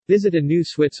Visit a new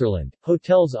Switzerland.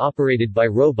 Hotels operated by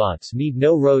robots need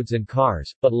no roads and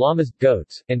cars, but llamas,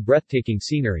 goats, and breathtaking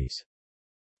sceneries.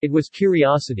 It was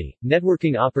curiosity,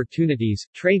 networking opportunities,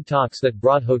 trade talks that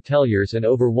brought hoteliers and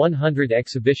over 100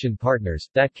 exhibition partners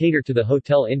that cater to the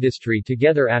hotel industry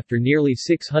together after nearly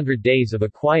 600 days of a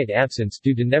quiet absence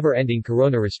due to never-ending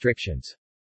corona restrictions.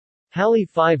 Halle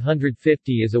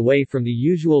 550 is away from the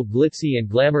usual glitzy and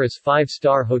glamorous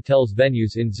five-star hotels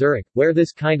venues in Zurich, where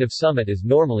this kind of summit is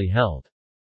normally held.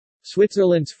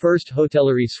 Switzerland's first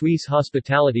Hotellerie Suisse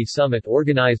Hospitality Summit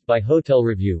organized by Hotel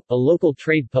Review, a local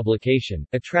trade publication,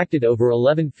 attracted over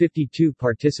 1152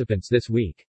 participants this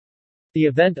week. The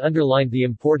event underlined the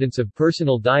importance of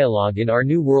personal dialogue in our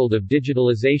new world of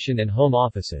digitalization and home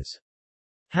offices.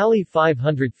 Halle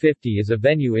 550 is a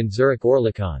venue in Zurich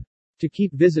Oerlikon. To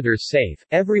keep visitors safe,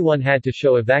 everyone had to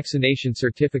show a vaccination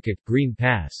certificate, Green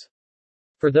Pass.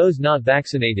 For those not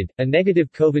vaccinated, a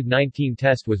negative COVID-19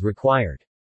 test was required.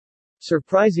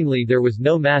 Surprisingly, there was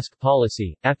no mask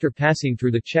policy after passing through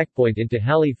the checkpoint into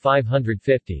Halle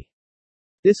 550.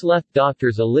 This left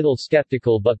doctors a little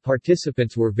skeptical, but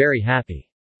participants were very happy.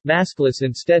 Maskless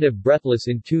instead of breathless,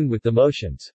 in tune with the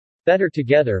motions. Better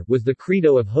together, was the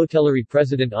credo of Hotellerie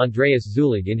President Andreas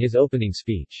Zulig in his opening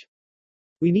speech.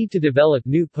 We need to develop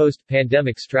new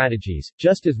post-pandemic strategies,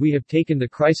 just as we have taken the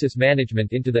crisis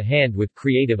management into the hand with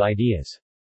creative ideas.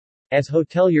 As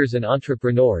hoteliers and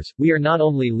entrepreneurs, we are not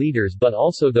only leaders but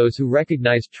also those who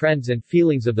recognize trends and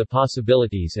feelings of the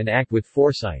possibilities and act with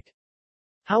foresight.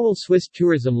 How will Swiss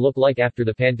tourism look like after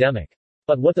the pandemic?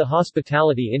 But what the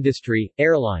hospitality industry,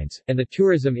 airlines, and the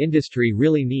tourism industry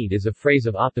really need is a phrase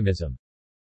of optimism.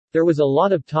 There was a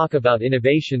lot of talk about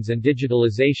innovations and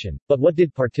digitalization, but what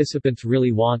did participants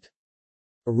really want?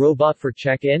 A robot for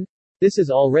check-in? This is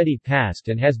already past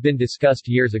and has been discussed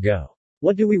years ago.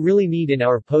 What do we really need in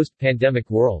our post-pandemic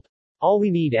world? All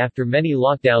we need after many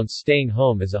lockdowns staying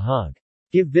home is a hug.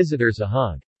 Give visitors a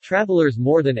hug. Travelers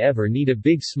more than ever need a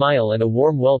big smile and a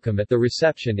warm welcome at the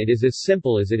reception. It is as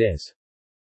simple as it is.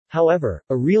 However,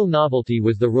 a real novelty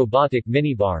was the robotic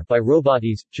minibar by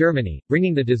Robotis, Germany,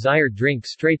 bringing the desired drink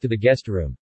straight to the guest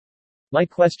room. My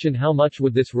question: how much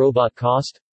would this robot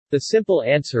cost? The simple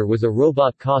answer was a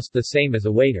robot cost the same as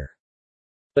a waiter.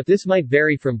 But this might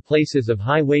vary from places of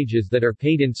high wages that are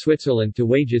paid in Switzerland to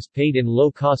wages paid in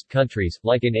low-cost countries,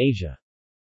 like in Asia.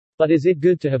 But is it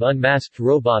good to have unmasked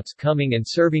robots coming and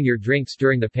serving your drinks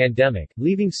during the pandemic,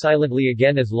 leaving silently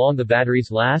again as long the batteries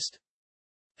last?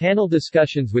 Panel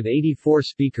discussions with 84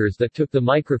 speakers that took the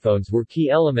microphones were key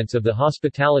elements of the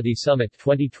Hospitality Summit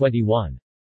 2021.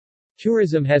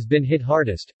 Tourism has been hit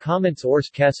hardest, comments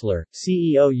Urs Kessler,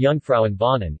 CEO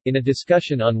Jungfrauenbahnen, in a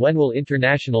discussion on when will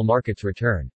international markets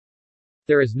return.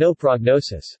 There is no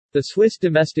prognosis. The Swiss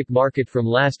domestic market from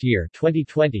last year,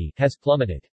 2020, has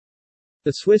plummeted.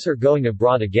 The Swiss are going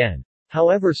abroad again.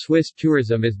 However, Swiss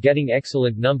tourism is getting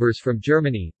excellent numbers from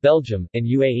Germany, Belgium, and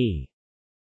UAE.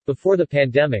 Before the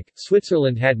pandemic,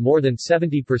 Switzerland had more than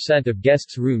 70% of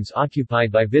guests' rooms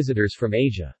occupied by visitors from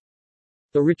Asia.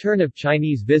 The return of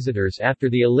Chinese visitors after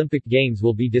the Olympic Games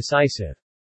will be decisive.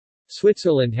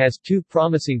 Switzerland has two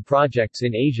promising projects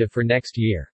in Asia for next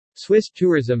year. Swiss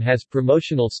tourism has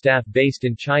promotional staff based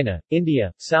in China,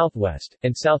 India, Southwest,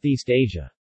 and Southeast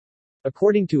Asia.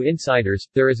 According to insiders,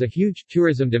 there is a huge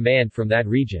tourism demand from that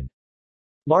region.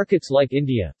 Markets like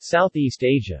India, Southeast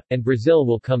Asia, and Brazil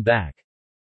will come back.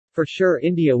 For sure,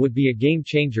 India would be a game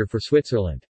changer for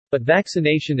Switzerland. But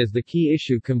vaccination is the key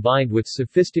issue, combined with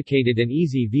sophisticated and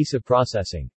easy visa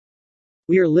processing.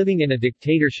 We are living in a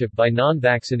dictatorship by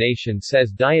non-vaccination,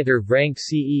 says Dieter Vranck,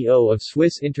 CEO of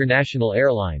Swiss International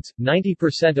Airlines.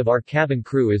 90% of our cabin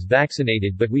crew is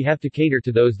vaccinated, but we have to cater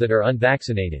to those that are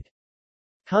unvaccinated.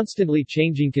 Constantly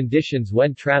changing conditions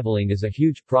when traveling is a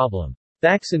huge problem.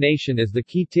 Vaccination is the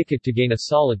key ticket to gain a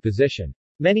solid position.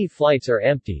 Many flights are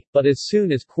empty, but as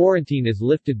soon as quarantine is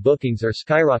lifted, bookings are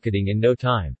skyrocketing in no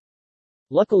time.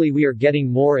 Luckily, we are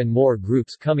getting more and more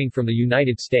groups coming from the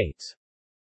United States.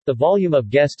 The volume of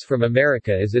guests from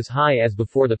America is as high as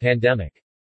before the pandemic.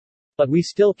 But we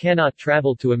still cannot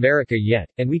travel to America yet,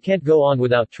 and we can't go on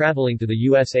without traveling to the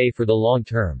USA for the long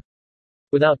term.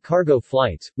 Without cargo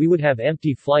flights, we would have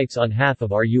empty flights on half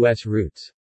of our US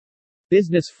routes.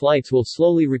 Business flights will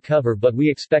slowly recover, but we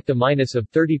expect a minus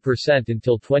of 30%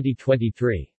 until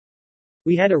 2023.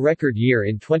 We had a record year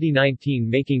in 2019,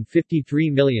 making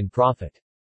 $53 million profit.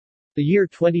 The year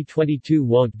 2022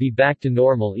 won't be back to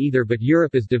normal either, but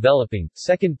Europe is developing,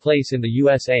 second place in the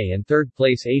USA and third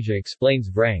place Asia, explains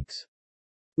Vranckx.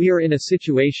 We are in a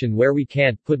situation where we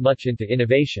can't put much into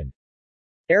innovation.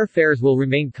 Airfares will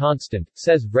remain constant,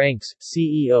 says Vranckx,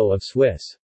 CEO of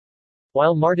Swiss.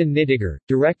 While Martin Nidegger,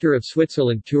 director of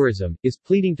Switzerland Tourism, is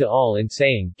pleading to all and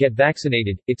saying, get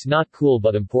vaccinated, it's not cool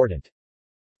but important.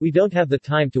 We don't have the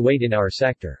time to wait in our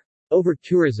sector.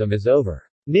 Over-tourism is over.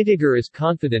 Nidegger is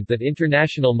confident that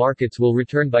international markets will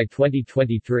return by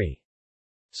 2023.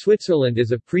 Switzerland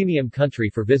is a premium country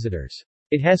for visitors.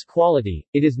 It has quality,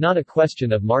 it is not a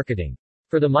question of marketing.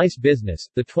 For the MICE business,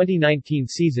 the 2019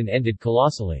 season ended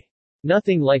colossally.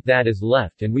 Nothing like that is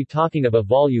left and we talking of a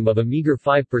volume of a meager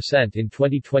 5% in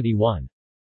 2021.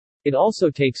 It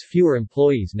also takes fewer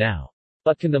employees now.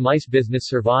 But can the MICE business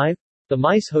survive? The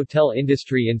MICE hotel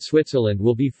industry in Switzerland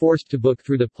will be forced to book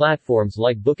through the platforms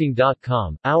like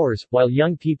Booking.com, Ours, while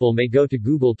young people may go to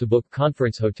Google to book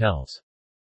conference hotels.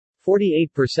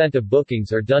 48% of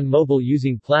bookings are done mobile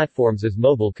using platforms as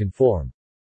mobile conform.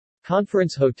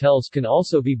 Conference hotels can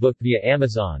also be booked via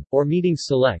Amazon, or Meetings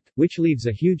Select, which leaves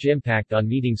a huge impact on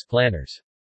meetings planners.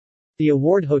 The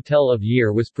award Hotel of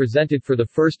Year was presented for the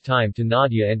first time to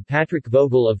Nadia and Patrick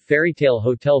Vogel of Fairytale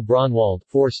Hotel Braunwald,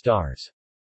 4 stars.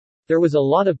 There was a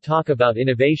lot of talk about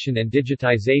innovation and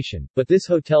digitization, but this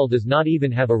hotel does not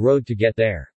even have a road to get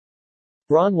there.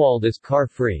 Braunwald is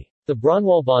car-free. The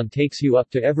Braunwaldbahn takes you up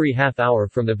to every half hour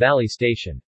from the Valley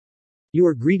Station. You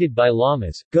are greeted by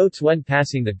llamas, goats when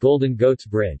passing the Golden Goats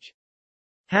Bridge.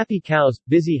 Happy cows,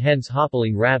 busy hens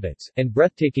hoppling rabbits, and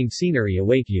breathtaking scenery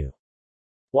await you.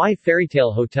 Why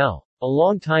Fairytale Hotel? A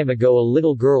long time ago a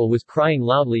little girl was crying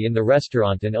loudly in the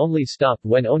restaurant and only stopped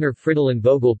when owner Fridolin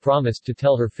Vogel promised to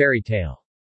tell her fairy tale.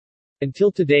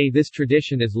 Until today this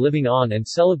tradition is living on and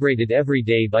celebrated every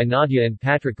day by Nadia and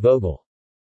Patrick Vogel.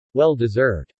 Well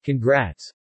deserved. Congrats.